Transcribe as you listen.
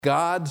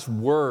God's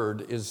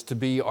word is to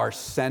be our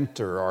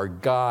center, our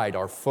guide,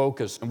 our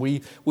focus. And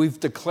we've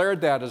declared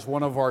that as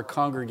one of our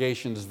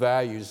congregation's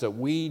values, that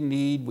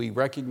we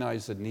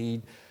recognize the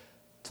need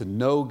to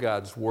know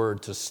God's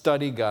word, to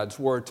study God's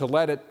word, to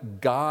let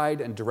it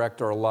guide and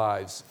direct our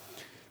lives.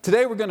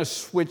 Today we're going to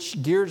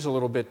switch gears a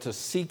little bit to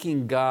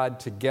seeking God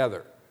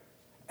together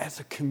as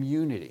a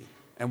community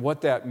and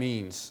what that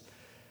means.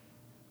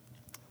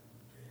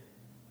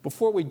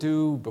 Before we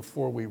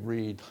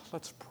read,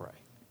 let's pray.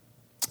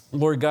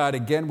 Lord God,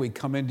 again, we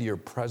come into your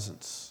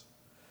presence.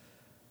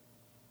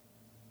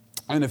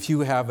 And if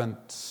you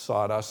haven't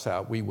sought us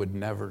out, we would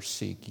never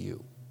seek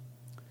you.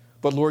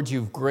 But Lord,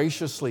 you've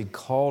graciously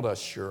called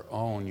us your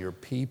own, your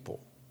people.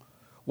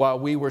 While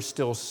we were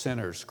still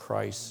sinners,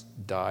 Christ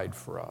died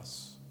for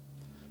us,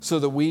 so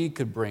that we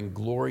could bring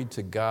glory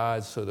to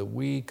God, so that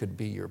we could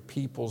be your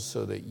people,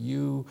 so that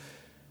you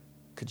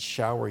could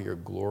shower your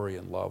glory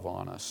and love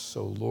on us.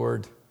 So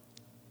Lord,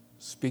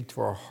 speak to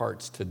our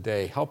hearts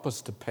today. Help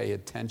us to pay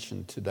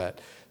attention to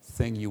that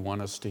thing you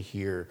want us to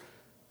hear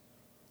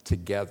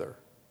together.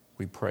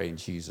 We pray in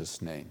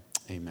Jesus' name.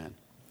 Amen.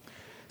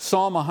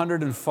 Psalm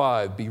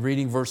 105, be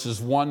reading verses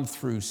 1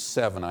 through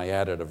 7. I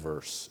added a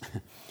verse.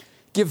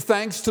 Give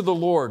thanks to the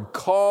Lord.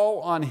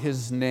 Call on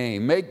his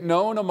name. Make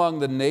known among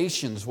the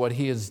nations what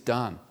he has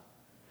done.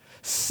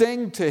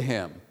 Sing to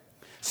him.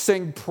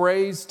 Sing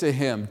praise to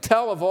him.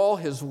 Tell of all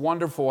his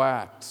wonderful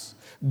acts.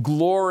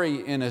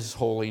 Glory in his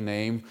holy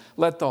name.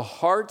 Let the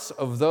hearts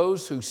of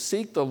those who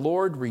seek the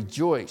Lord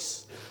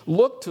rejoice.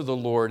 Look to the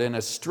Lord in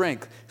his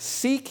strength.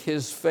 Seek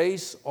his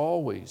face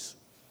always.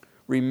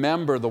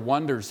 Remember the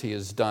wonders he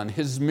has done,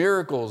 his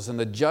miracles and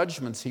the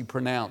judgments he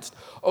pronounced.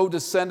 O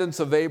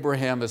descendants of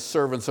Abraham, his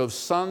servants, O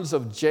sons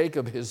of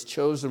Jacob, his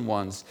chosen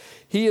ones.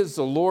 He is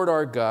the Lord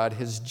our God.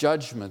 His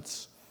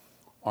judgments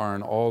are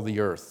in all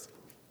the earth.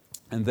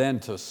 And then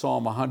to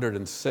Psalm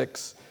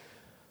 106,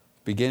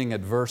 beginning at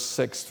verse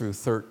 6 through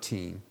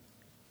 13.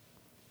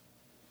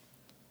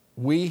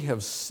 We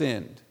have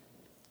sinned,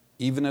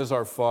 even as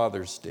our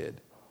fathers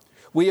did.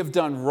 We have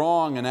done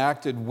wrong and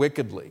acted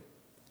wickedly.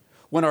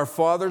 When our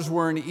fathers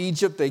were in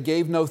Egypt, they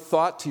gave no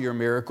thought to your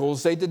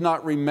miracles. They did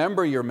not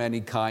remember your many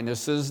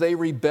kindnesses. They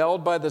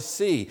rebelled by the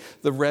sea,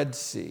 the Red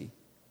Sea.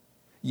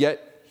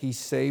 Yet he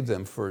saved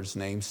them for his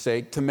name's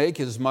sake, to make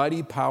his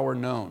mighty power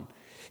known.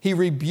 He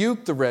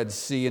rebuked the Red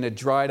Sea and it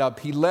dried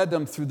up. He led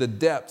them through the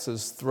depths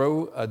as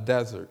through a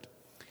desert.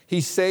 He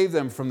saved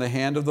them from the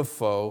hand of the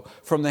foe.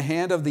 From the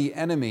hand of the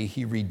enemy,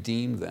 he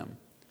redeemed them.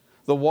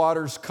 The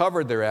waters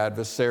covered their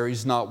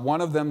adversaries. Not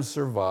one of them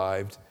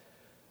survived.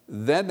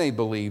 Then they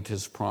believed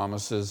his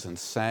promises and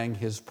sang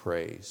his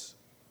praise.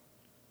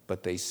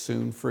 But they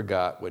soon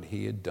forgot what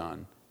he had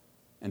done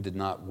and did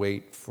not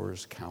wait for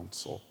his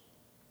counsel.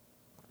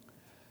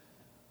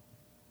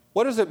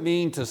 What does it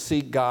mean to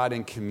seek God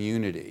in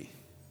community?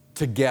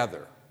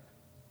 Together.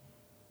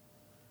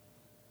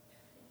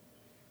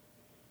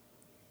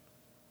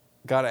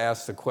 Got to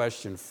ask the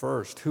question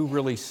first, who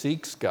really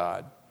seeks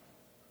God?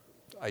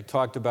 I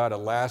talked about it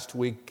last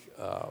week.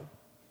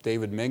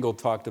 David Mingle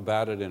talked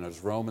about it in his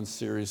Romans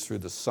series through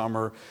the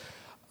summer.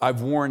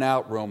 I've worn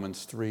out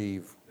Romans 3,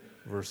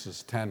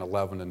 verses 10,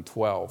 11, and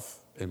 12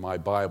 in my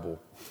Bible.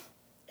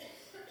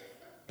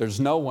 There's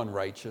no one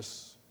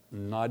righteous,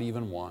 not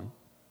even one.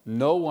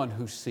 No one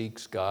who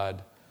seeks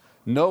God.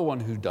 No one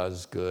who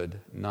does good,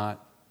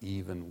 not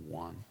even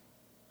one.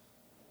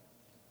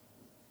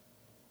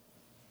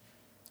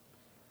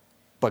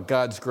 But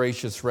God's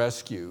gracious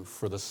rescue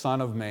for the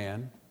Son of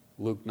Man,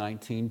 Luke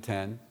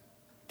 19:10,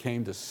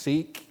 came to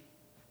seek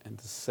and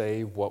to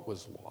save what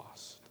was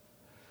lost.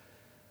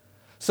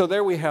 So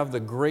there we have the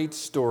great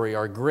story,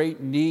 our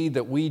great need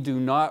that we do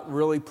not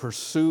really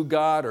pursue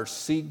God or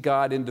seek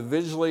God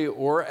individually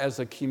or as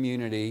a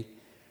community,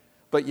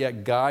 but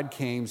yet God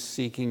came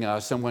seeking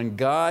us. And when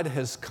God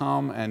has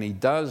come, and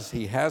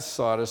he has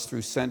sought us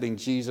through sending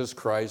Jesus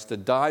Christ to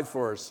die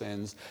for our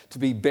sins, to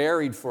be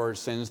buried for our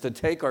sins, to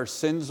take our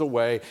sins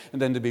away, and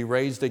then to be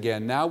raised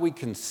again. Now we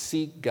can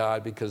seek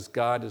God because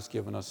God has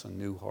given us a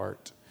new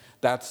heart.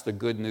 That's the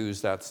good news.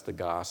 That's the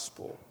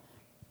gospel.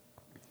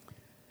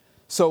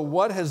 So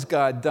what has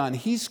God done?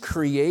 He's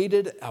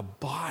created a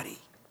body.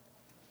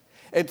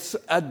 It's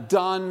a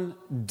done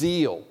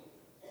deal.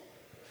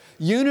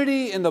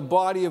 Unity in the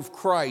body of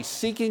Christ,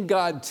 seeking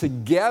God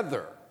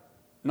together,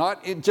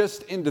 not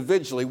just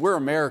individually. We're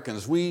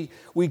Americans. We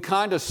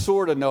kind of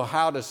sort of know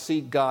how to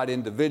seek God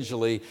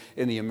individually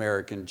in the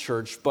American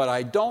church, but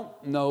I don't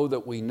know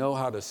that we know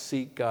how to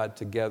seek God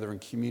together in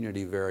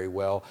community very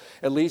well.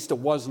 At least it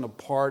wasn't a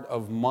part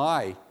of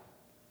my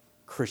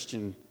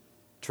Christian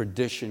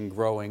tradition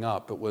growing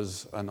up. It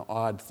was an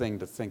odd thing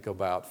to think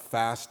about,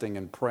 fasting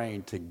and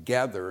praying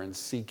together and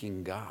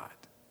seeking God.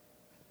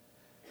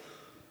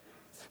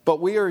 But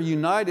we are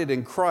united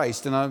in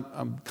Christ, and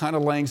I'm kind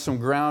of laying some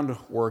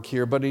groundwork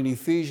here, but in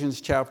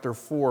Ephesians chapter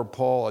 4,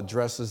 Paul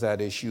addresses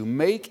that issue.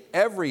 Make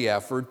every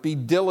effort, be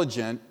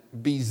diligent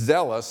be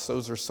zealous,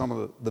 those are some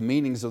of the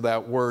meanings of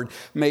that word,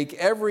 make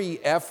every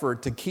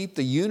effort to keep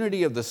the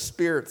unity of the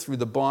Spirit through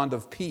the bond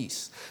of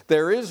peace.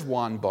 There is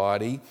one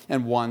body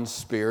and one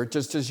Spirit,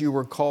 just as you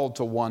were called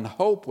to one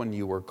hope when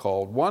you were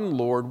called, one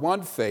Lord,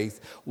 one faith,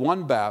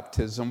 one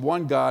baptism,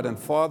 one God and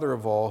Father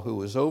of all,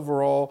 who is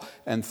over all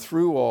and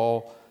through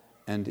all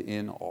and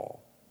in all.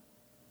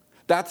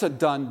 That's a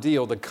done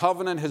deal. The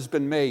covenant has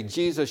been made.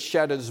 Jesus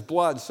shed his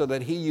blood so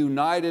that he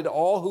united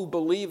all who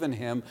believe in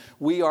him.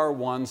 We are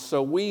one,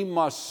 so we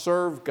must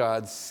serve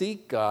God,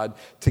 seek God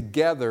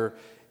together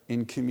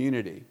in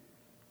community.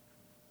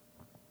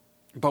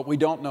 But we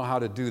don't know how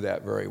to do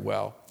that very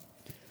well.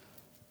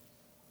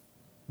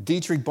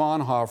 Dietrich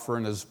Bonhoeffer,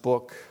 in his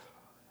book,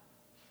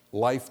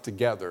 Life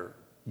Together,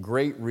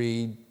 great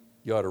read.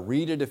 You ought to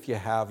read it if you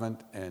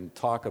haven't and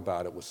talk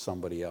about it with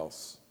somebody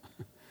else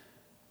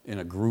in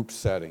a group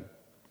setting.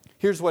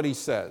 Here's what he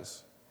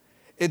says.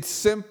 It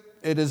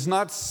is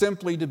not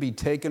simply to be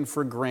taken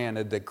for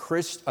granted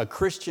that a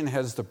Christian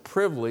has the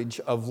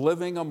privilege of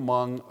living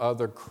among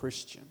other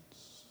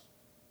Christians.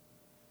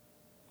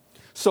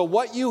 So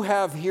what you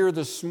have here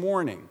this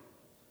morning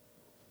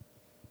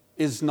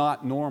is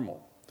not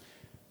normal.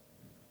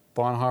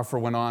 Bonhoeffer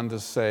went on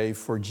to say,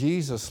 for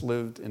Jesus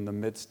lived in the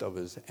midst of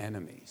his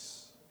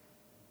enemies.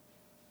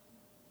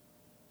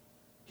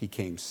 He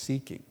came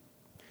seeking.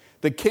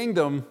 The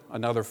kingdom,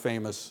 another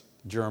famous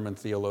German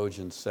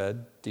theologian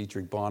said,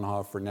 Dietrich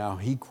Bonhoeffer, now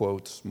he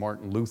quotes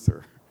Martin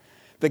Luther,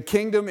 the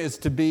kingdom is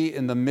to be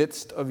in the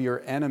midst of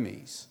your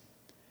enemies.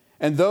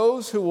 And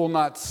those who will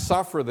not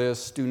suffer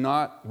this do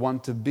not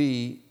want to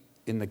be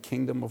in the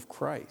kingdom of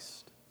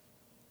Christ.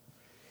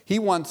 He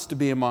wants to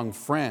be among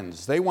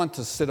friends. They want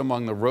to sit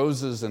among the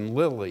roses and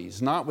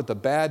lilies, not with the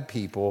bad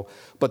people,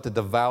 but the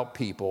devout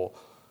people.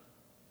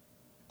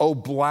 O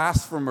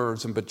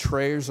blasphemers and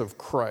betrayers of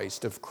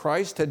Christ, if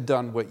Christ had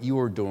done what you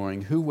are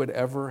doing, who would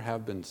ever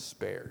have been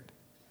spared?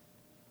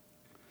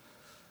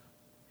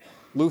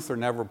 Luther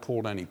never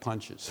pulled any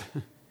punches.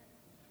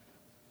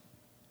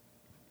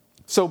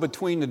 So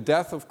between the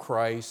death of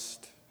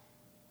Christ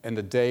and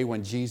the day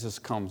when Jesus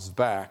comes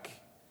back,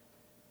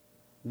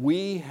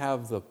 we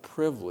have the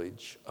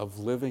privilege of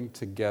living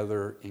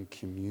together in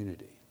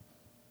community.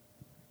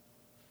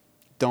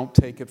 Don't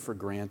take it for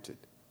granted.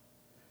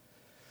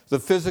 The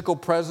physical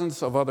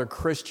presence of other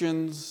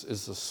Christians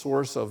is the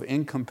source of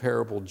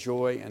incomparable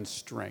joy and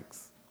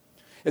strength.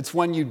 It's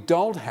when you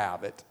don't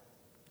have it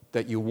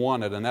that you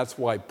want it, and that's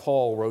why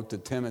Paul wrote to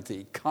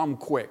Timothy, come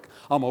quick,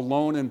 I'm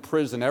alone in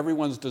prison,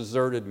 everyone's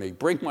deserted me,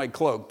 bring my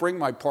cloak, bring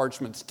my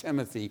parchments,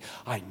 Timothy,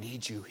 I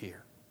need you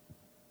here.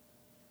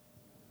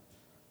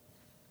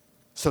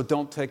 So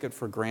don't take it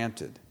for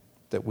granted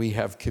that we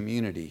have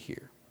community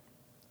here.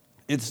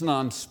 It's an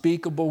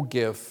unspeakable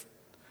gift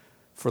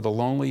for the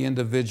lonely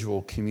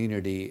individual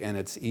community, and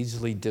it's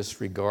easily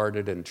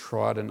disregarded and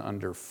trodden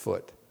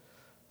underfoot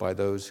by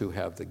those who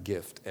have the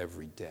gift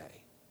every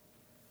day.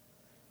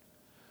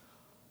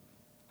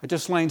 I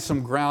just laid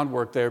some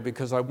groundwork there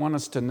because I want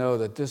us to know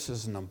that this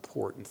is an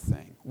important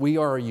thing. We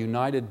are a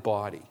united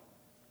body,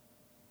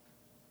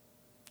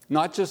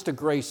 not just a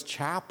Grace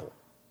Chapel,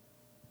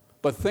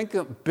 but think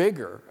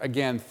bigger.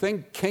 Again,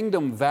 think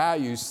kingdom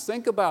values.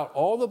 Think about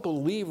all the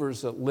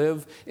believers that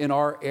live in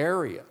our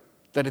area,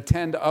 that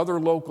attend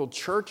other local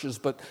churches,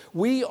 but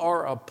we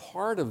are a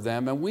part of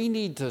them, and we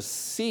need to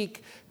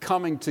seek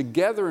coming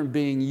together and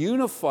being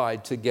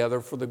unified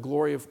together for the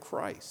glory of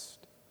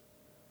Christ,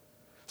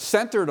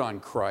 centered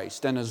on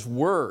Christ and his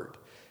word,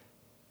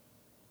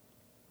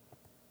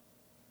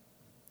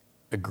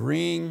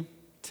 agreeing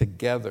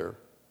together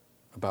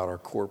about our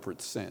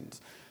corporate sins.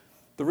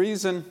 The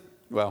reason,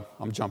 well,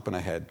 I'm jumping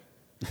ahead.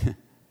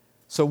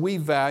 So we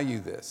value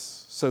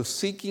this. So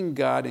seeking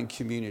God in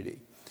community.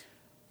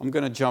 I'm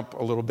going to jump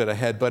a little bit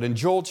ahead, but in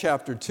Joel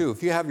chapter 2,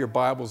 if you have your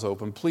Bibles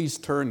open, please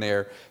turn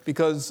there,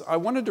 because I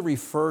wanted to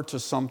refer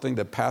to something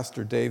that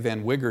Pastor Dave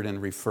Van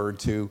Wiggerden referred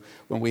to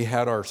when we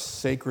had our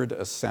sacred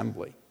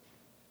assembly.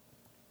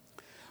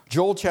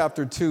 Joel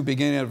chapter 2,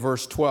 beginning at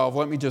verse 12,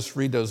 let me just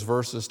read those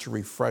verses to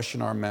refresh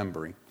in our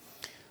memory.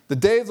 The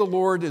day of the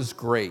Lord is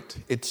great.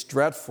 It's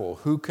dreadful.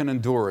 Who can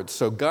endure it?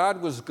 So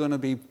God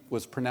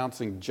was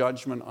pronouncing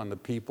judgment on the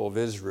people of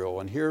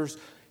Israel, and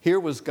here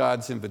was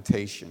God's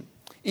invitation.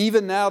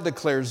 Even now,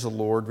 declares the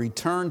Lord,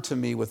 return to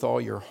me with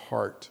all your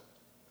heart,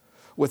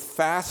 with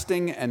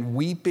fasting and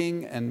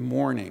weeping and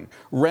mourning.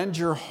 Rend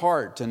your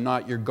heart and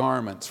not your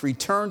garments.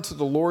 Return to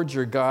the Lord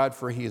your God,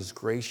 for he is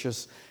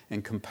gracious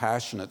and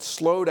compassionate,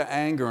 slow to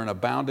anger and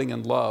abounding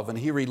in love, and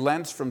he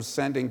relents from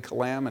sending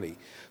calamity.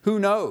 Who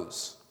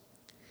knows?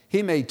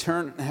 He may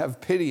turn and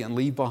have pity and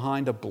leave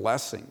behind a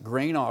blessing,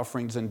 grain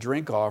offerings and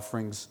drink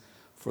offerings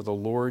for the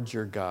Lord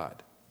your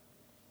God.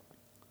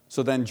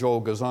 So then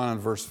Joel goes on in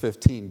verse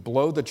 15,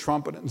 blow the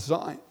trumpet in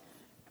Zion,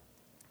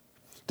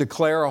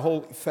 declare a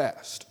holy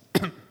fast,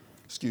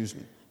 excuse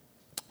me,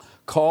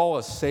 call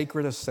a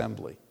sacred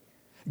assembly,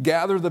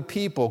 Gather the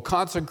people,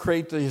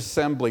 consecrate the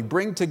assembly,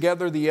 bring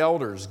together the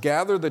elders,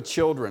 gather the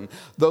children,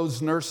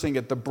 those nursing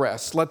at the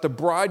breast. Let the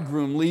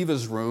bridegroom leave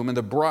his room and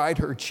the bride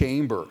her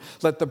chamber.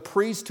 Let the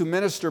priest who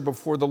minister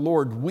before the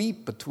Lord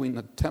weep between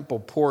the temple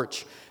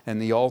porch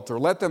and the altar.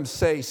 Let them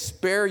say,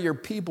 spare your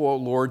people, O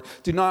Lord.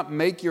 Do not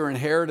make your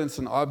inheritance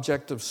an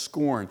object of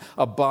scorn,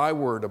 a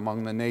byword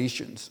among the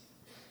nations.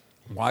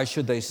 Why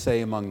should they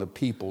say among the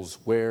peoples,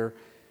 where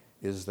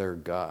is their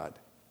God?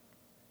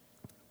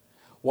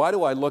 Why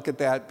do I look at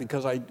that?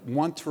 Because I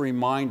want to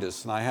remind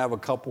us, and I have a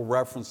couple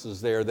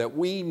references there, that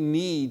we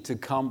need to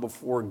come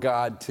before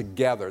God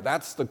together.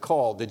 That's the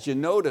call. Did you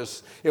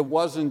notice it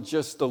wasn't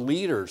just the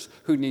leaders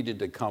who needed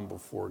to come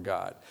before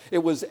God? It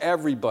was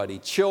everybody,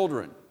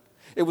 children.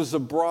 It was the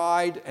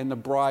bride and the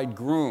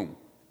bridegroom.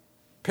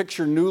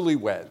 Picture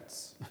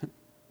newlyweds.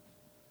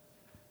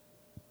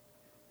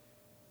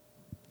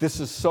 This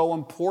is so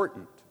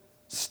important.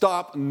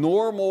 Stop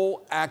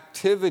normal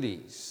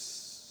activities.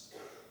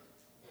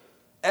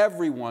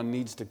 Everyone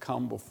needs to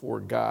come before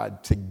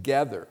God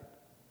together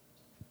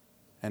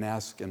and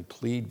ask and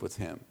plead with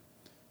him.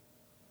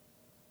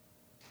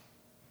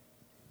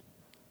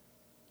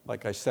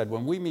 Like I said,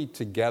 when we meet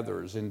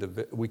together as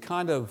we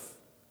kind of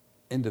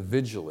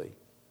individually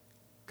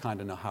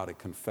know how to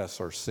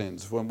confess our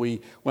sins.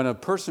 When a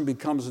person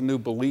becomes a new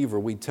believer,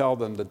 we tell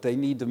them that they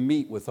need to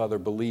meet with other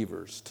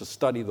believers to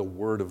study the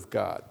Word of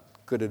God.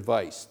 Good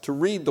advice. To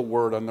read the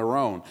Word on their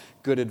own.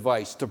 Good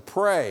advice. To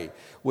pray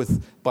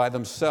by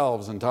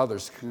themselves and to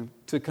others.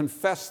 To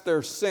confess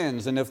their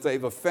sins, and if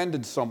they've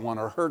offended someone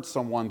or hurt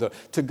someone,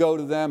 to go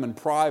to them in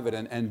private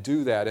and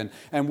do that.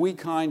 And we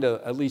kind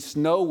of at least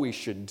know we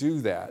should do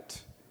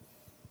that.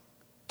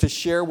 To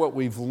share what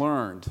we've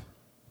learned.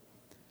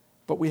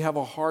 But we have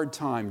a hard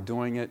time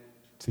doing it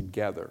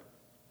together.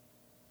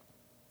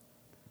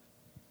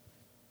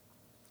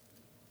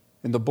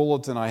 In the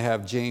bulletin, I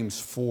have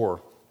James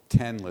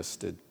 4:10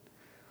 listed.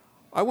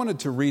 I wanted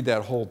to read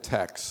that whole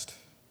text.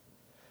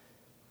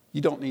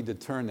 You don't need to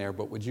turn there,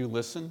 but would you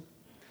listen?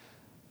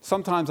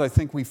 Sometimes I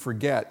think we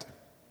forget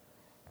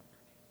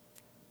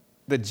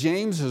that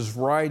James is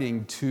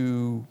writing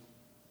to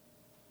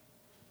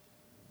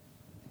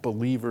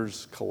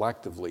believers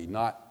collectively,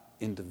 not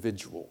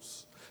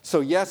individuals.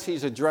 So yes,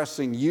 he's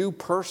addressing you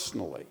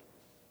personally,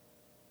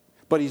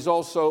 but he's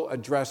also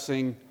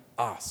addressing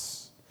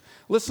us.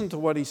 Listen to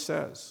what he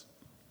says.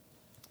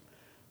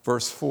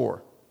 Verse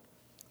 4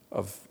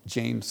 of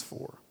James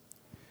 4.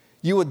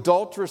 You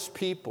adulterous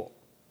people.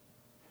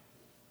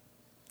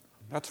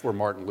 That's where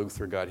Martin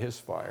Luther got his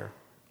fire.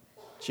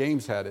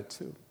 James had it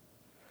too.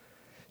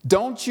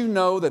 Don't you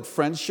know that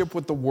friendship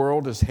with the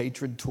world is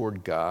hatred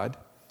toward God?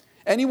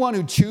 Anyone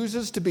who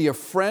chooses to be a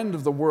friend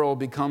of the world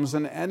becomes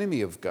an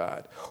enemy of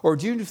God. Or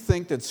do you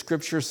think that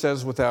Scripture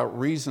says without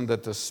reason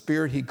that the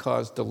Spirit he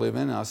caused to live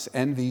in us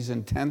envies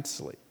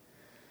intensely,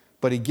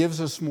 but he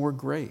gives us more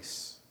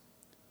grace?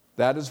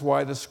 That is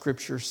why the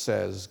Scripture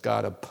says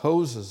God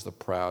opposes the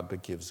proud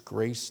but gives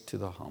grace to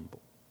the humble.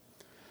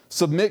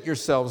 Submit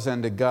yourselves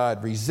then to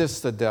God,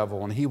 resist the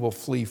devil, and he will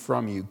flee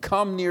from you.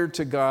 Come near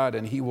to God,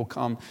 and he will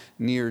come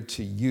near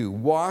to you.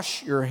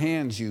 Wash your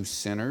hands, you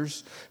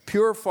sinners.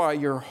 Purify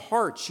your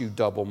hearts, you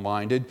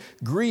double-minded.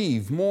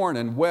 Grieve, mourn,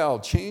 and wail.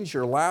 Change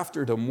your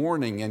laughter to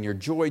mourning and your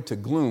joy to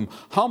gloom.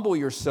 Humble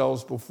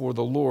yourselves before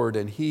the Lord,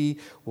 and he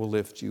will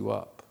lift you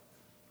up.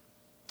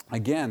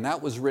 Again,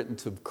 that was written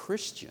to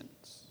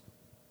Christians,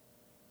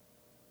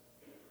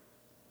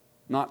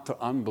 not to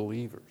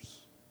unbelievers.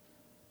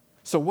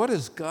 So what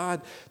is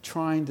God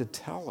trying to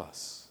tell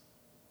us?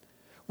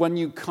 When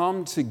you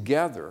come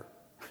together,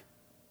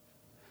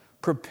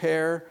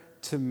 prepare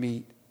to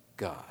meet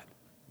God.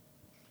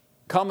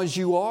 Come as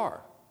you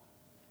are.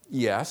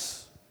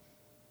 Yes.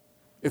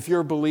 If you're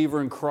a believer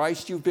in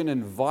Christ, you've been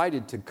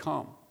invited to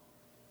come.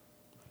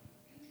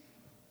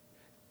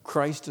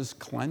 Christ has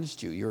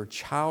cleansed you. You're a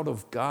child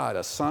of God,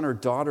 a son or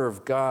daughter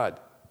of God.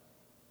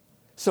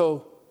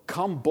 So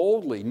come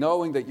boldly,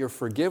 knowing that you're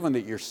forgiven,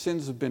 that your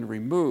sins have been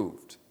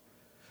removed.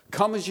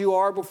 Come as you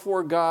are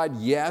before God,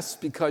 yes,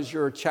 because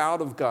you're a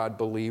child of God,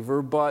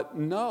 believer, but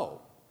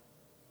no.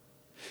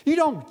 You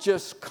don't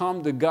just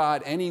come to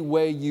God any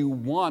way you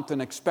want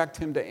and expect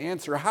him to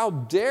answer. How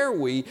dare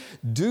we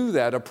do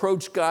that,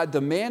 approach God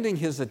demanding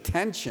his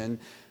attention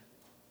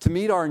to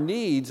meet our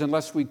needs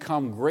unless we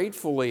come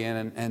gratefully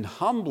and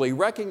humbly,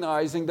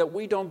 recognizing that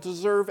we don't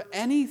deserve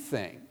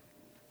anything.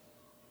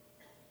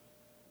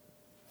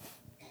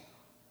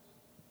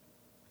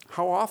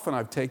 How often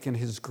I've taken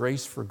his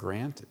grace for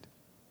granted.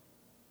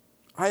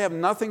 I have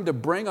nothing to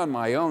bring on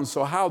my own,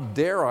 so how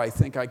dare I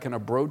think I can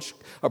approach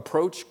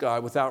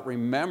God without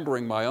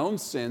remembering my own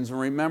sins and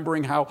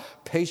remembering how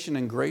patient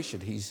and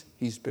gracious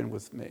he's been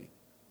with me.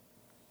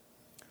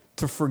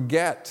 To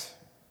forget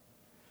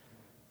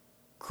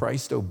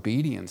Christ's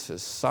obedience,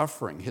 his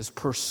suffering, his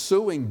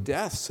pursuing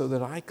death so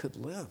that I could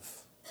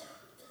live.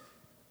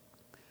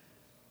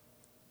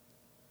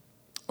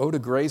 Oh, to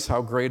grace,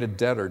 how great a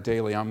debtor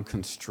daily I'm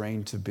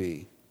constrained to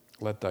be.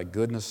 Let thy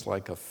goodness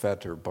like a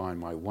fetter bind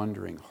my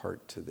wondering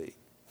heart to thee.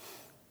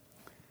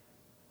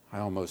 I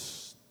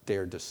almost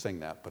dared to sing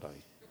that, but I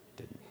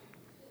didn't.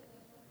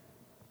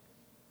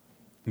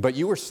 But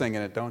you were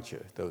singing it, don't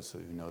you? Those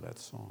of you who know that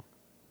song.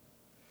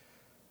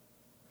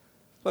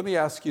 Let me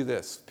ask you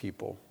this,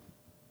 people.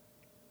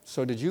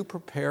 So did you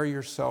prepare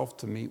yourself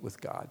to meet with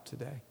God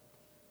today?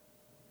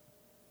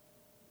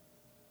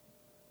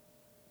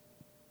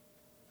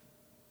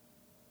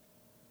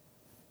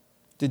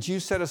 Did you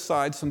set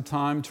aside some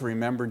time to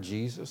remember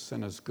Jesus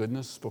and his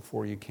goodness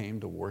before you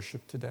came to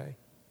worship today?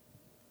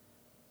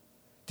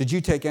 Did you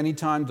take any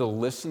time to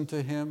listen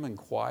to him in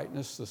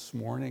quietness this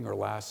morning or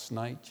last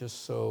night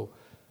just so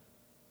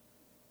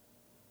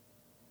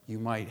you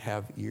might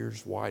have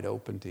ears wide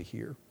open to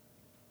hear?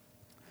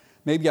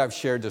 Maybe I've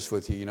shared this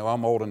with you. You know,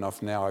 I'm old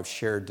enough now. I've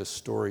shared this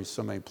story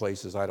so many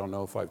places. I don't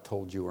know if I've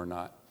told you or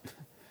not.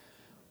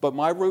 But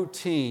my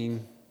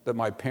routine that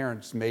my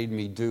parents made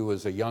me do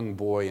as a young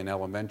boy in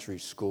elementary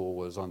school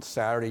was on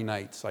Saturday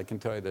nights. I can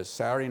tell you this.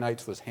 Saturday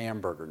nights was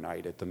hamburger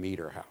night at the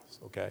Meter house,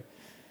 okay?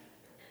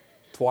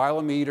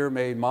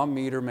 Twyla Mom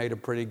Meter made a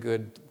pretty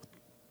good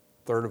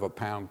third of a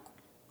pound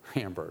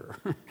hamburger.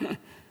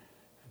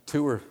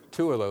 Two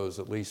of those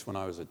at least when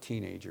I was a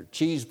teenager.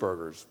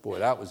 Cheeseburgers, boy,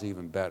 that was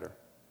even better.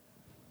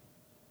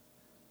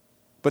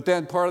 But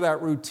then part of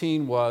that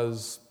routine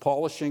was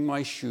polishing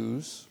my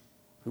shoes.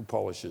 Who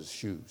polishes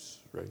shoes,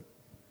 right?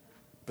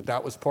 But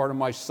that was part of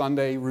my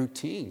Sunday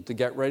routine. To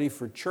get ready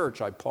for church,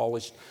 I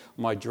polished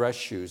my dress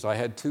shoes. I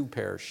had 2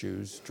 pair of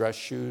shoes, dress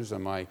shoes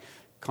and my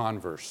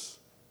Converse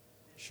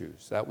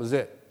shoes. That was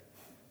it.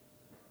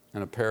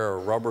 And a pair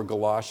of rubber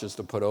galoshes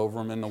to put over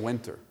them in the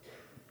winter.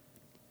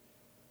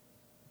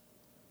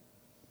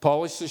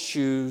 Polish the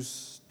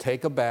shoes,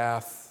 take a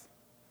bath.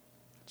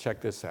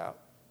 Check this out.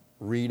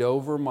 Read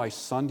over my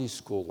Sunday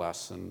school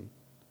lesson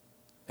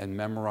and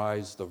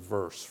memorize the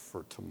verse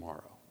for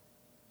tomorrow.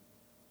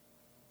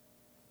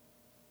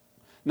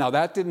 Now,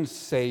 that didn't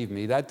save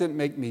me. That didn't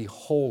make me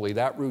holy.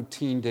 That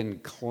routine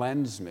didn't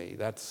cleanse me.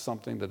 That's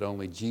something that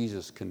only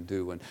Jesus can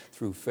do and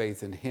through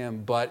faith in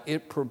him. But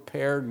it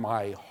prepared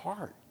my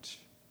heart.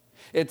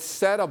 It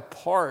set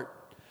apart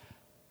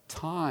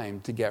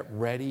time to get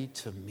ready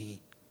to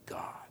meet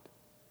God.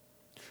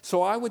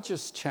 So I would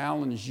just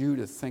challenge you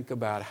to think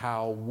about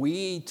how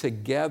we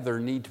together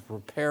need to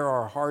prepare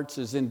our hearts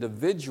as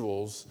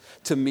individuals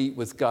to meet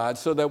with God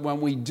so that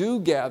when we do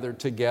gather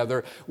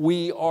together,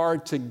 we are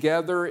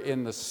together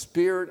in the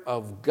Spirit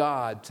of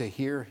God to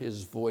hear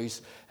his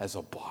voice as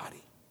a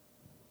body.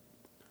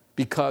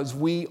 Because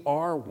we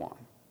are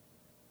one.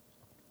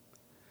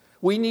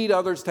 We need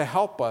others to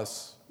help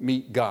us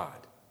meet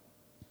God.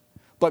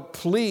 But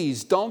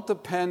please don't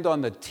depend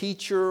on the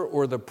teacher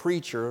or the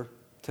preacher.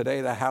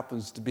 Today, that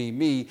happens to be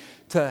me,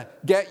 to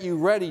get you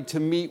ready to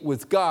meet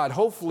with God.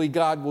 Hopefully,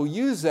 God will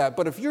use that.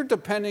 But if you're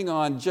depending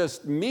on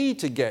just me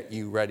to get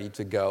you ready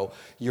to go,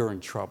 you're in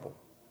trouble.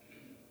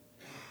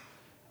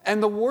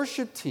 And the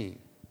worship team,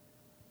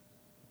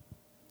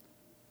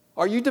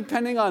 are you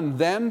depending on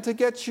them to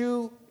get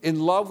you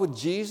in love with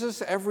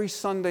Jesus every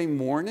Sunday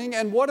morning?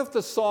 And what if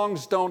the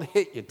songs don't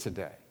hit you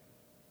today?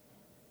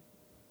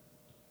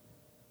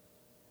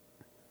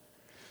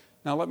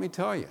 Now, let me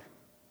tell you.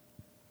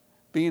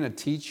 Being a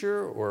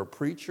teacher or a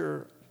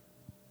preacher,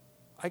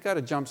 I got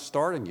a jump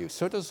start on you.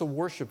 So does the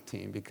worship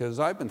team,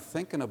 because I've been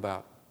thinking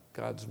about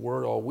God's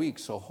word all week.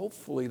 So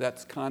hopefully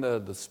that's kind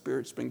of the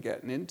Spirit's been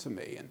getting into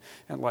me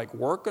and like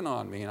working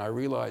on me. And I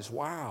realize,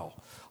 wow,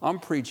 I'm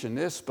preaching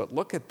this, but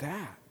look at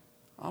that.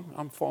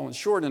 I'm falling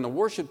short. And the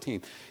worship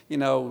team, you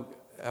know,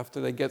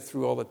 after they get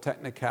through all the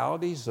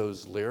technicalities,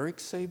 those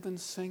lyrics they've been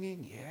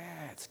singing,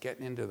 yeah, it's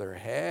getting into their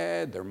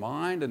head, their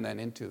mind, and then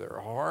into their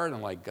heart.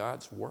 And like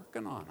God's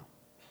working on them.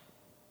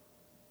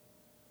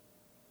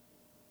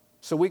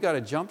 So we got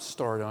a jump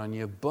start on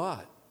you,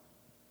 but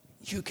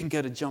you can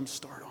get a jump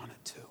start on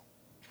it too.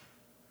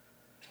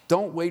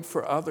 Don't wait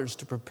for others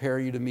to prepare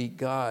you to meet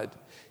God.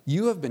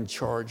 You have been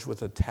charged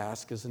with a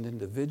task as an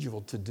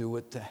individual to do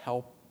it to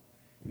help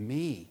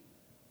me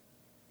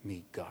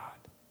meet God.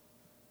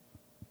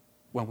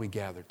 When we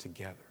gather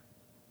together,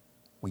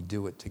 we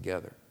do it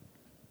together.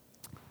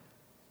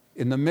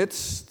 In the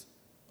midst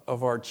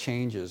of our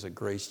changes at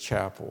Grace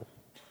Chapel,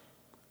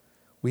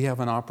 we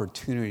have an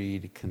opportunity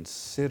to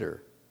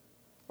consider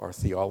our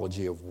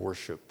theology of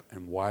worship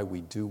and why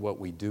we do what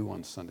we do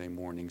on Sunday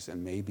mornings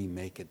and maybe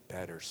make it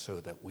better so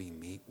that we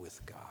meet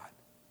with God.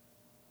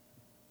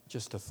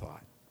 Just a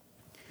thought.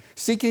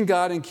 Seeking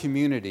God in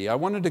community. I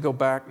wanted to go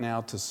back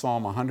now to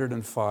Psalm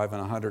 105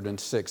 and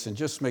 106 and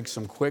just make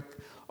some quick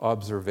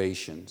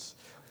observations.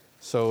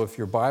 So if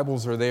your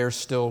Bibles are there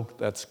still,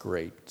 that's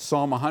great.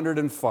 Psalm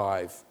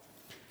 105.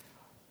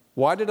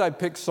 Why did I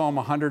pick Psalm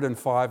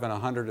 105 and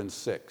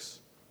 106?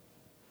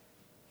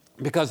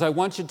 Because I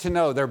want you to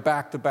know they're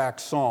back-to-back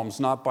Psalms,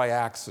 not by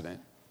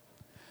accident.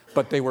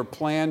 But they were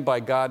planned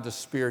by God the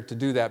Spirit to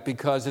do that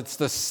because it's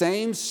the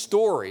same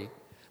story,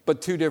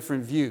 but 2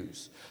 different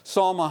views.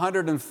 Psalm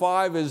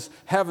 105 is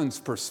heaven's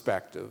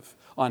perspective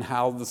on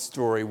how the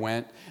story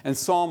went, and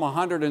Psalm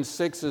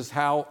 106 is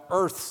how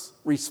earth's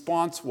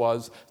response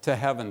was to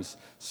heaven's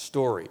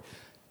story.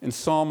 In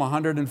Psalm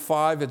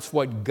 105, it's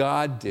what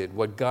God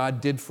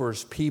did for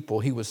his people.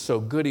 He was so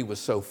good, he was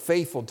so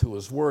faithful to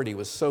his word, he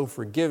was so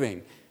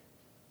forgiving.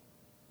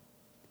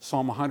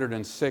 Psalm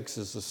 106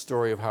 is the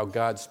story of how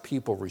God's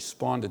people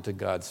responded to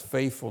God's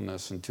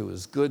faithfulness and to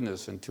his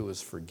goodness and to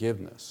his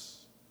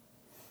forgiveness.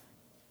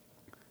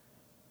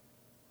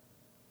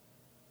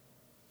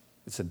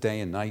 It's a day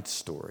and night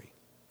story.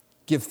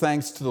 Give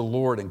thanks to the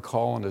Lord and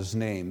call on his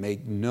name.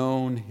 Make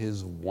known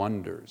his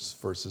wonders,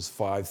 verses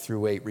 5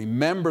 through 8.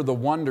 Remember the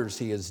wonders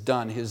he has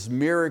done, his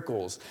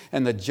miracles,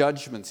 and the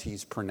judgments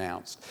he's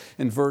pronounced.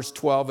 In verse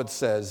 12 it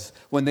says,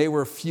 when they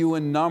were few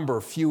in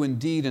number, few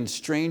indeed, and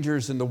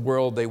strangers in the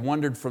world, they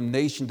wandered from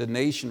nation to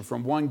nation,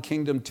 from one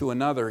kingdom to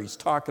another. He's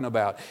talking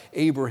about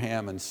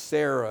Abraham and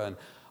Sarah and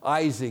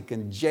Isaac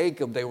and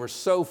Jacob. They were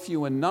so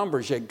few in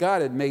numbers, yet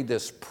God had made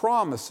this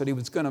promise that he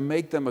was going to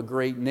make them a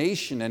great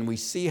nation, and we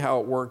see how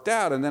it worked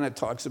out. And then it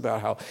talks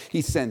about how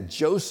he sent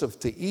Joseph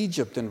to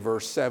Egypt in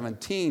verse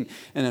 17,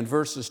 and in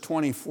verses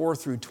 24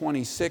 through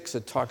 26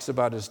 it talks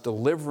about his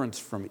deliverance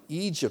from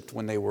Egypt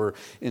when they were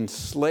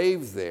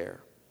enslaved there.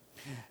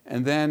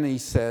 And then he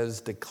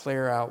says,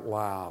 declare out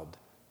loud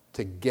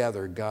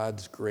together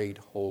God's great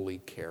holy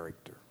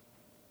character.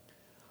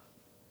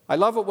 I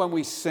love it when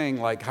we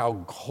sing like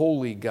how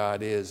holy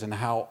God is and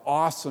how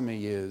awesome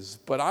he is,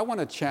 but I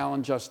want to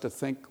challenge us to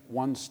think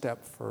one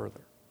step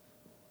further.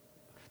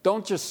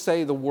 Don't just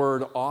say the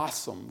word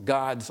awesome,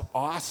 God's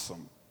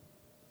awesome,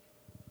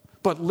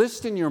 but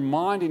list in your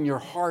mind and your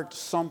heart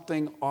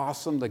something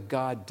awesome that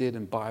God did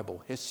in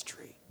Bible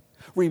history.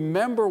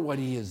 Remember what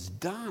he has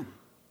done.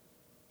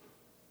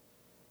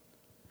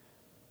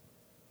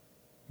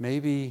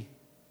 Maybe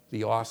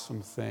the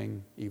awesome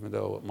thing, even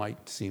though it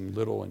might seem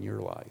little in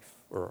your life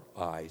or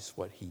eyes,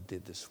 what he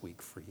did this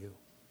week for you.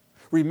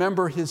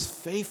 Remember his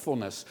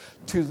faithfulness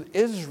to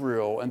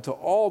Israel and to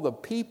all the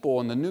people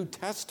in the New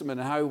Testament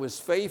and how he was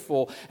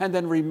faithful. And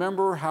then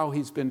remember how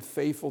he's been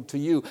faithful to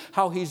you,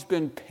 how he's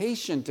been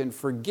patient and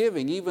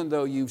forgiving, even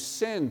though you've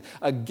sinned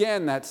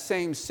again, that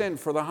same sin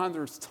for the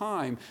 100th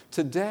time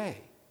today.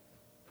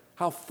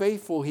 How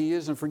faithful he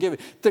is in forgiving.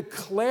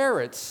 Declare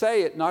it,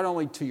 say it not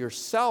only to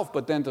yourself,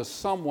 but then to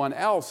someone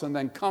else, and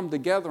then come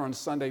together on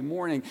Sunday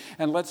morning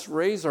and let's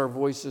raise our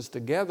voices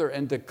together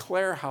and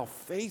declare how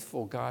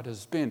faithful God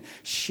has been.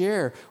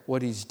 Share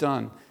what he's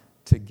done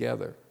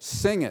together.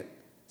 Sing it,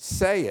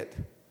 say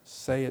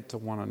it to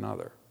one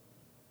another.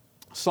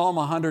 Psalm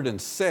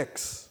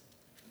 106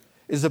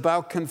 is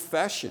about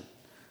confession.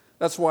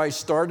 That's why I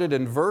started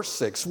in verse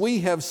 6. We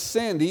have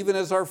sinned even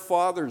as our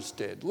fathers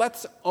did.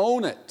 Let's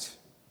own it.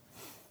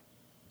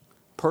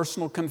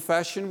 Personal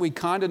confession, we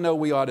kind of know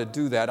we ought to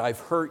do that. I've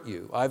hurt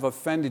you. I've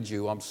offended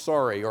you. I'm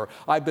sorry. Or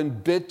I've been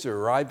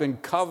bitter. Or I've been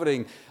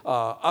coveting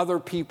other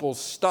people's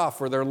stuff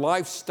or their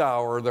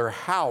lifestyle or their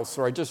house.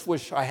 Or I just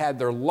wish I had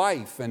their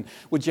life. And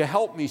would you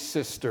help me,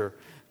 sister,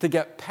 to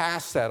get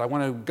past that? I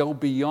want to go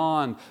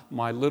beyond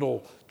my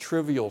little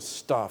trivial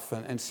stuff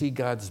and see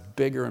God's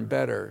bigger and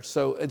better.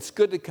 So it's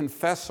good to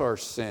confess our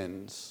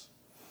sins.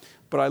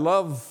 But I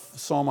love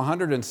Psalm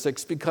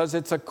 106 because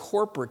it's a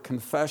corporate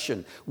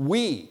confession.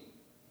 We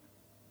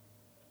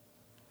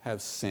have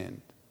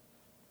sinned,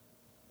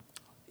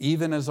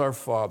 even as our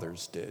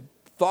fathers did.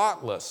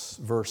 Thoughtless,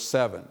 verse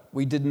 7.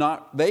 They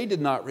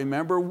did not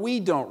remember, we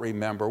don't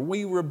remember,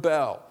 we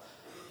rebel.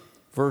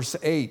 Verse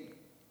 8,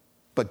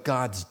 but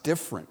God's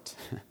different.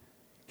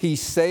 He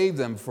saved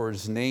them for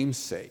his name's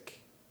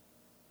sake.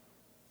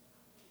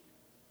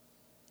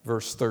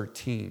 Verse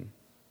 13,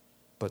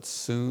 but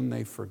soon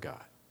they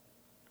forgot.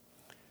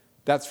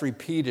 That's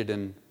repeated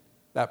in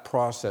that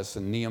process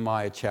in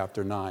Nehemiah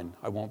chapter 9.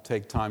 I won't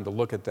take time to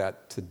look at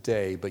that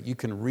today, but you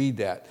can read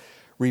that.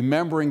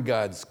 Remembering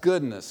God's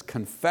goodness,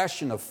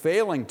 confession of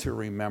failing to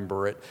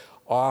remember it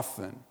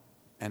often,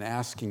 and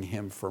asking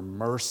him for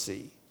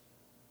mercy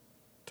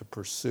to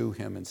pursue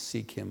him and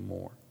seek him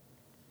more.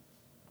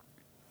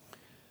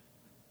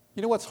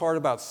 You know what's hard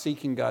about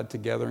seeking God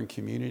together in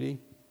community?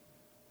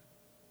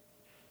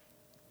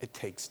 It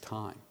takes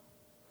time.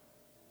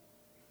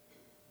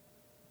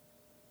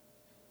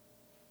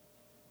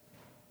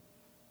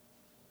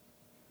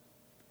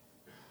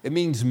 It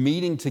means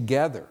meeting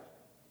together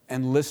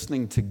and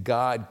listening to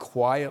God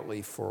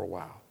quietly for a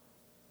while.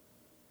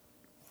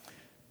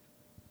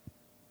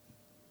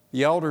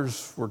 The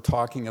elders were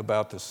talking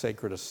about the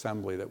sacred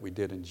assembly that we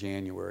did in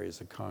January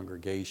as a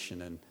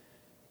congregation, and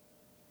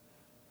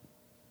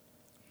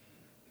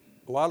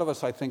a lot of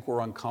us, I think,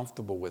 were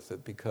uncomfortable with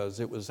it because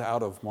it was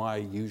out of my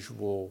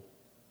usual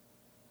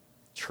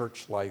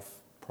church life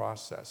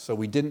process. So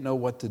we didn't know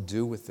what to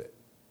do with it.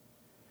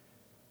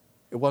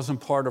 It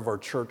wasn't part of our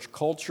church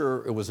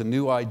culture. It was a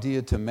new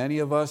idea to many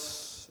of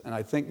us, and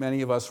I think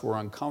many of us were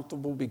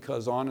uncomfortable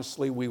because,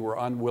 honestly, we were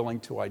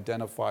unwilling to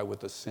identify with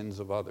the sins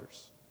of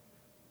others.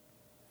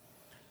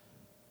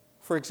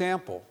 For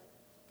example,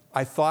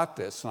 I thought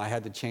this, and I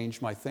had to change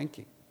my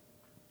thinking.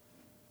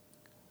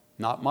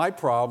 Not my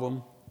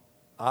problem.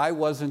 I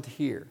wasn't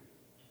here.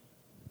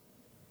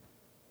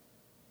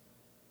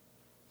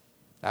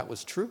 That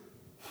was true.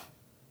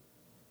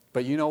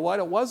 But you know what?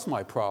 It was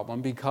my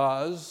problem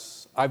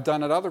because I've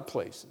done it other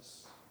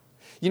places.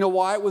 You know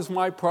why it was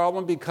my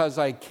problem? Because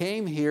I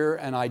came here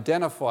and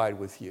identified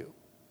with you.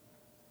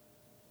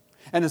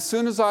 And as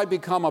soon as I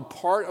become a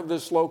part of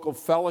this local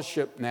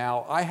fellowship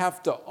now, I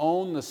have to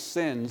own the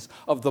sins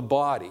of the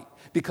body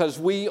because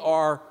we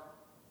are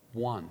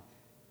one.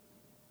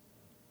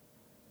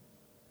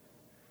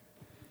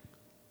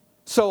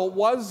 So it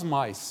was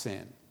my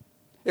sin.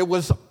 It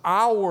was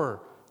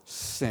our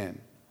sin.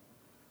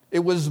 It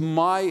was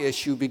my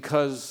issue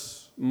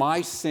because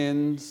my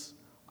sins,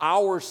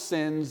 our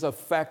sins,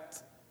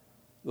 affect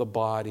the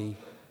body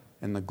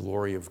and the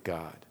glory of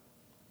God.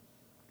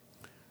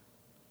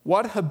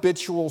 What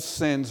habitual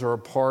sins are a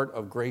part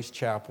of Grace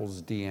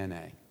Chapel's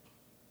DNA?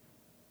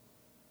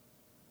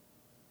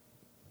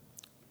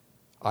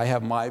 I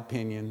have my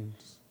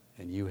opinions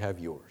and you have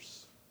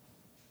yours.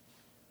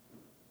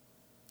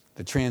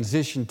 The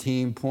transition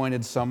team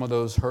pointed some of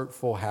those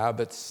hurtful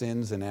habits,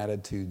 sins, and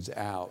attitudes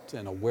out,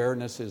 and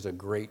awareness is a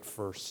great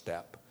first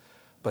step.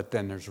 But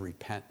then there's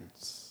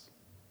repentance,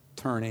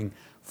 turning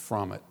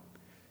from it.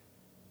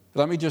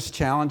 Let me just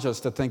challenge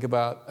us to think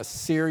about a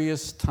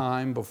serious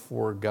time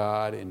before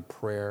God in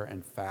prayer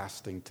and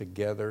fasting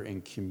together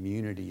in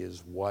community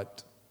is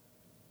what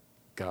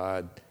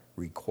God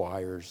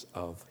requires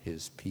of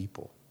his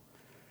people.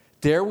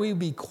 Dare we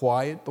be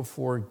quiet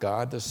before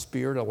God the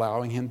Spirit,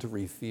 allowing him to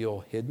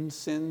reveal hidden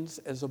sins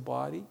as a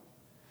body?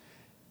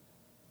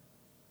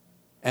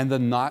 And the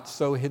not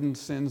so hidden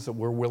sins that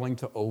we're willing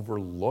to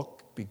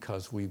overlook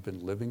because we've been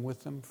living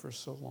with them for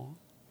so long?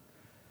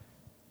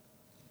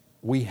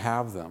 We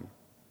have them.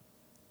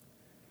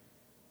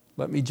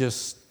 Let me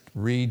just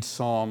read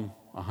Psalm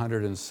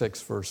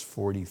 106, verse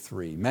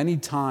 43. Many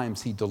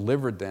times he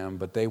delivered them,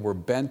 but they were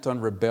bent on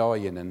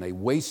rebellion and they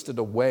wasted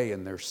away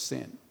in their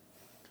sin.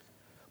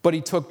 But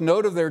he took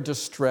note of their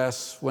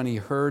distress when he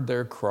heard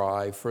their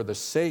cry. For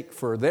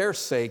their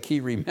sake, he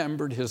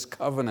remembered his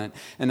covenant,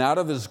 and out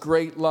of his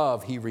great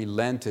love, he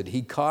relented.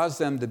 He caused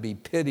them to be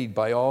pitied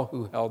by all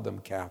who held them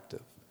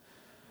captive.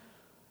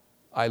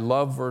 I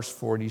love verse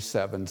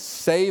 47.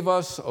 Save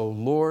us, O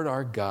Lord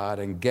our God,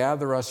 and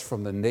gather us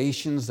from the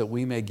nations that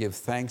we may give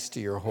thanks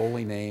to your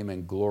holy name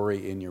and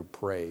glory in your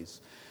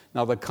praise.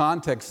 Now, the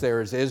context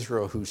there is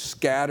Israel, who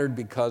scattered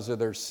because of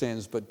their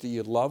sins. But do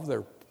you love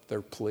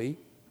their plea?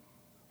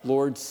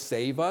 Lord,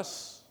 save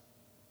us.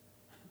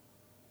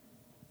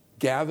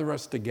 Gather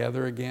us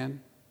together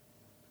again.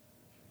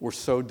 We're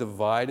so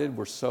divided.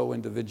 We're so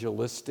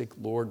individualistic.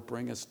 Lord,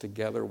 bring us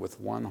together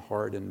with one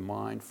heart and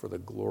mind for the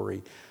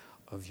glory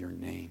of your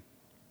name.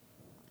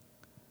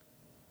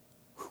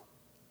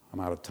 I'm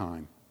out of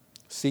time.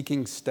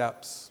 Seeking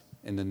steps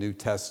in the New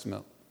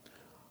Testament.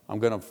 I'm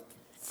going to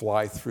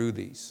fly through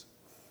these.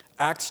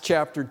 Acts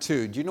chapter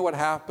 2. Do you know what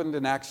happened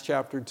in Acts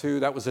chapter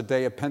 2? That was the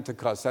day of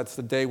Pentecost. That's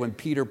the day when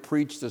Peter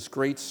preached this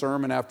great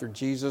sermon after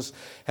Jesus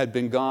had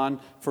been gone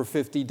for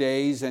 50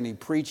 days. And he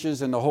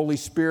preaches, and the Holy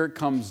Spirit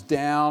comes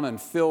down and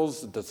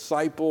fills the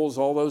disciples,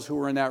 all those who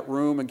were in that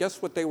room. And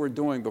guess what they were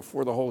doing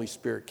before the Holy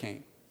Spirit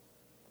came?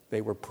 They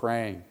were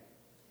praying.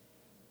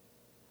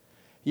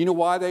 You know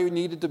why they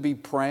needed to be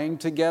praying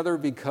together?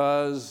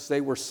 Because they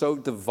were so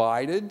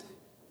divided.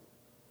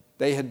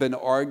 They had been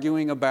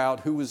arguing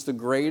about who was the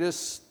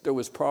greatest. There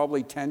was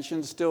probably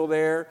tension still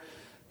there.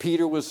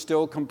 Peter was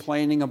still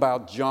complaining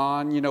about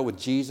John, with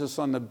Jesus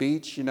on the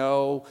beach.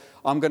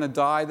 I'm going to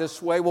die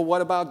this way. Well,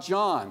 what about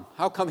John?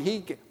 How come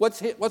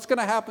what's going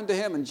to happen to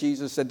him? And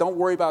Jesus said, don't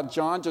worry about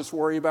John, just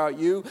worry about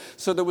you.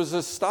 So there was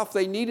this stuff.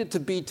 They needed to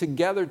be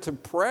together to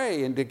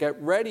pray and to get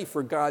ready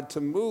for God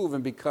to move.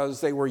 And because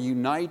they were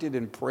united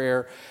in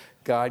prayer,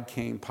 God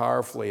came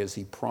powerfully as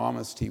he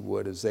promised he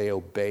would as they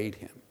obeyed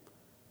him.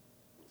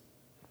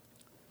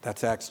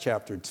 That's Acts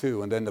chapter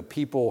 2. And then the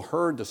people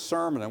heard the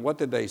sermon, and what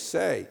did they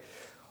say?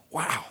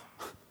 Wow,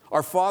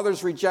 our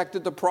fathers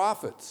rejected the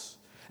prophets,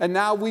 and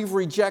now we've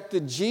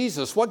rejected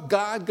Jesus. What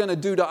God going to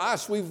do to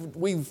us?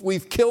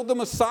 We've killed the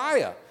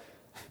Messiah.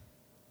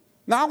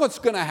 Now what's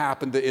going to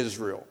happen to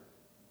Israel?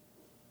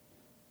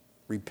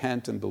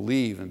 Repent and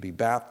believe and be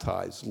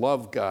baptized.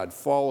 Love God,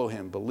 follow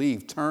him,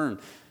 believe, turn,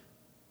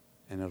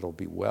 and it'll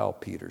be well,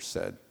 Peter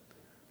said.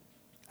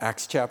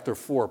 Acts chapter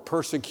 4,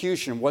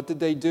 persecution. What did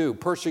they do?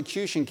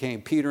 Persecution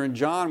came. Peter and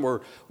John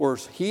were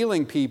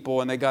healing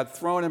people, and they got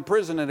thrown in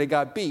prison, and they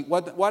got beat.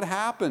 What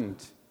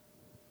happened?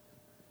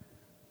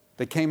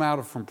 They came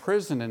out from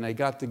prison, and they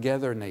got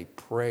together, and they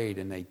prayed,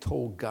 and they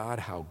told God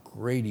how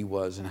great he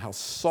was and how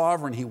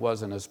sovereign he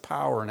was in his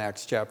power in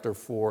Acts chapter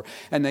 4.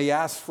 And they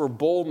asked for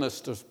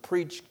boldness to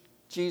preach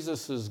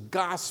Jesus'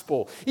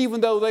 gospel, even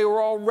though they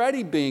were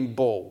already being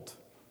bold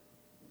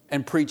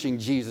and preaching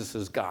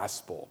Jesus'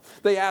 gospel.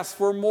 They asked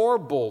for more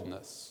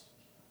boldness.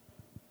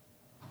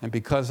 And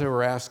because they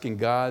were asking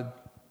God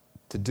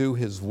to do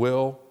his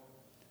will,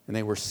 and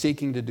they were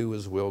seeking to do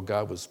his will,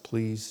 God was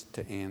pleased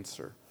to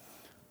answer.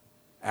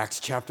 Acts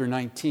chapter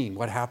 19,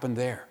 what happened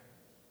there?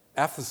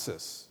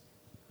 Ephesus.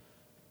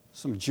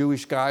 Some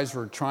Jewish guys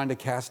were trying to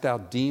cast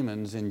out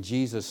demons in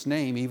Jesus'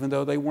 name, even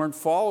though they weren't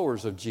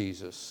followers of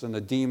Jesus. And the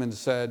demon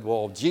said,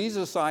 well,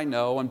 Jesus I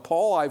know, and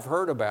Paul I've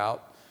heard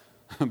about,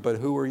 but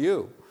who are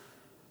you?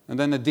 And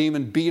then the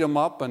demon beat them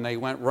up, and they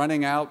went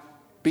running out,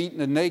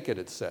 beaten and naked,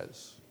 it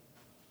says.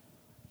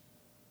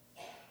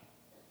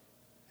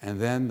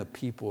 And then the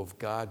people of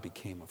God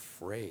became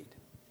afraid.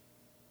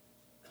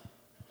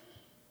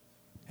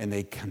 And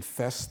they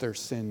confessed their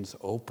sins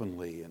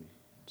openly and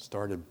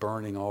started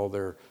burning all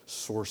their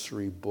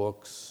sorcery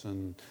books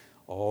and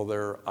all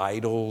their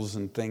idols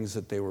and things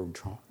that they were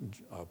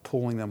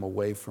pulling them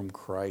away from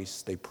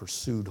Christ. They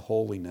pursued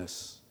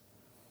holiness,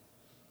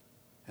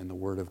 and the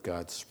word of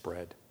God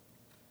spread.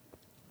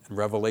 In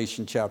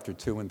Revelation chapter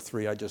 2 and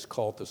 3, I just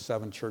call it the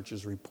 7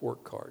 churches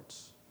report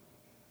cards.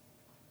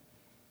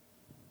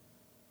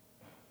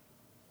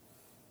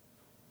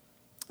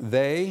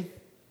 They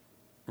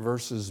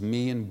versus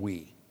me and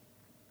we.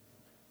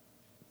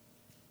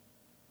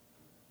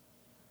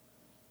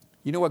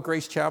 You know what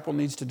Grace Chapel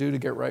needs to do to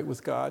get right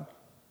with God?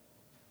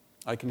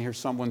 I can hear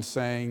someone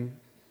saying,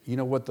 you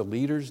know what the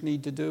leaders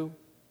need to do?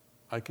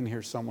 I can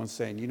hear someone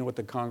saying, you know what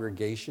the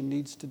congregation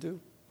needs to do?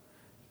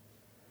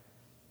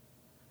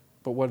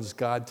 But what is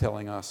God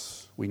telling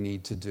us we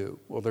need to do?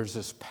 Well, there's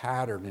this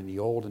pattern in the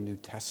Old and New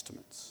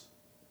Testaments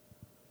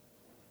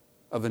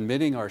of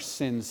admitting our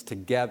sins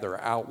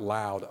together out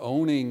loud,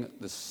 owning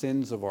the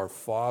sins of our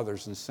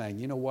fathers and saying,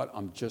 you know what,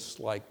 I'm just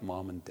like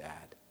mom and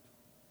dad.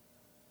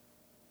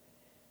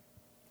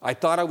 I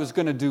thought I was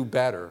going to do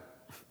better,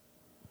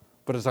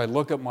 but as I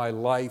look at my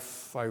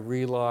life, I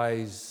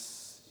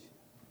realize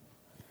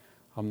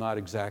I'm not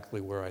exactly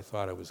where I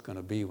thought I was going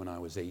to be when I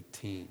was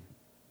 18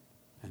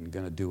 and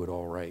going to do it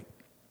all right.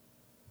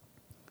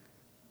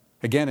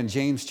 Again, in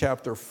James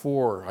chapter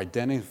 4,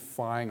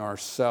 identifying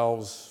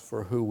ourselves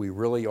for who we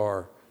really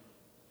are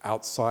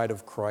outside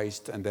of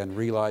Christ and then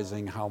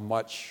realizing how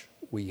much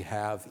we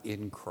have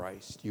in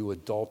Christ, you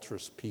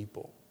adulterous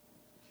people.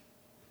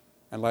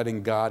 And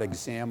letting God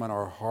examine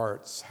our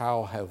hearts.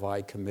 How have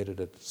I committed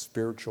a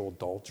spiritual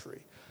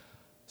adultery?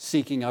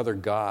 Seeking other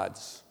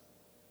gods.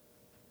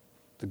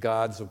 The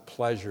gods of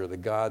pleasure, the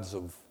gods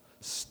of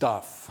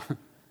stuff,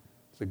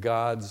 the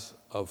gods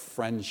of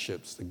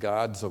friendships, the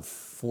gods of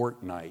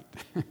Fortnite,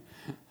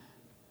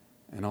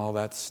 and all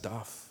that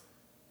stuff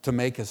to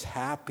make us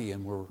happy,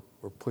 and we're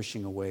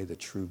pushing away the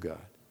true God.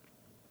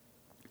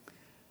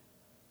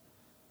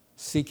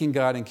 Seeking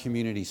God in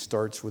community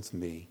starts with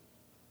me.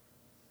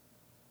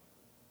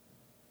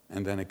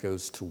 And then it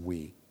goes to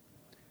we.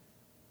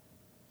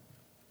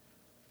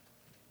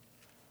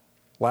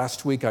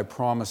 Last week I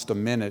promised a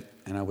minute,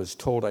 and I was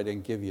told I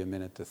didn't give you a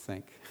minute to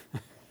think.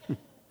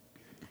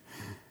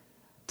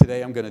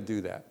 Today I'm going to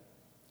do that.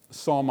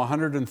 Psalm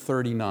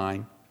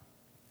 139.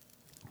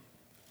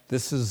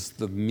 This is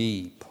the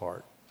me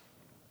part.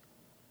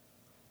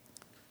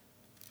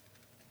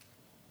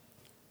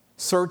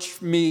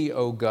 Search me,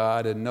 O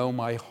God, and know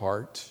my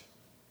heart.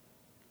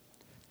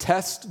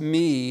 Test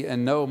me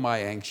and know my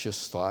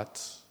anxious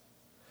thoughts.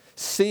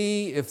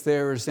 See if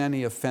there is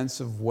any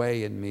offensive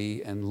way in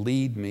me and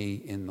lead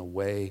me in the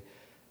way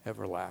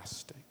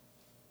everlasting.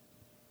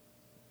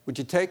 Would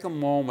you take a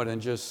moment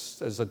and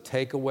just as a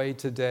takeaway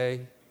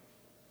today,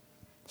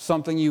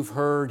 something you've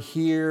heard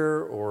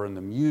here or in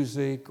the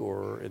music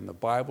or in the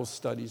Bible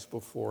studies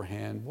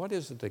beforehand, what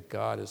is it that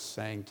God is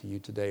saying to you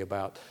today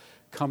about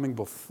coming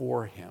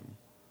before Him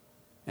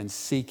and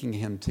seeking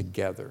Him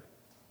together?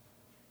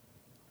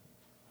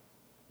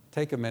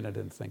 Take a minute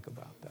and think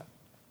about that.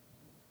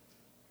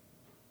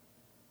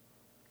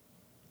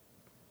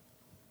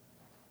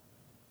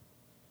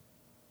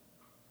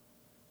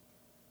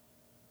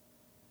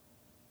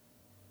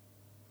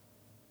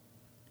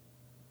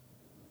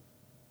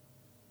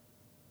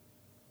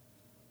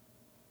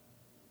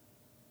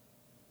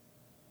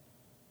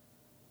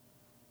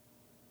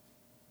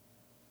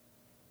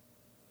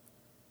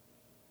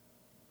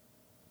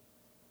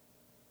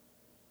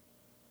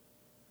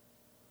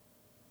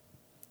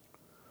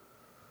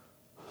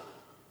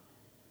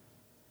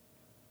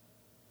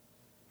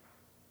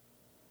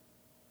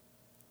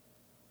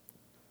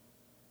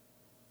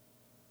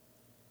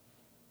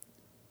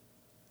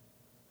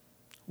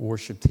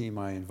 Worship team,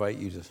 I invite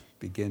you to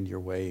begin your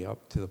way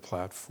up to the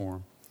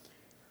platform.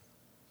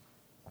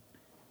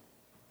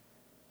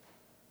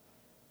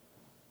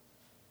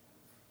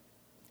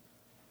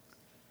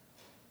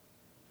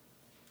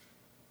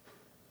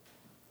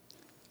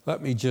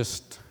 Let me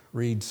just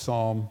read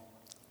Psalm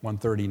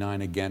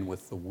 139 again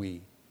with the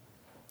we.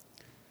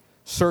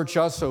 Search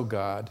us, O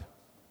God,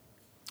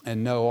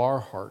 and know our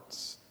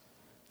hearts.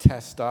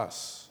 Test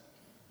us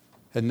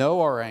and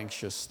know our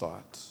anxious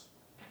thoughts.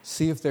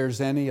 See if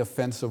there's any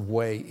offensive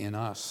way in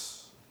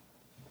us,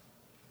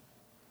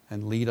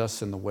 and lead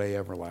us in the way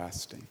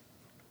everlasting.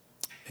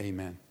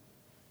 Amen.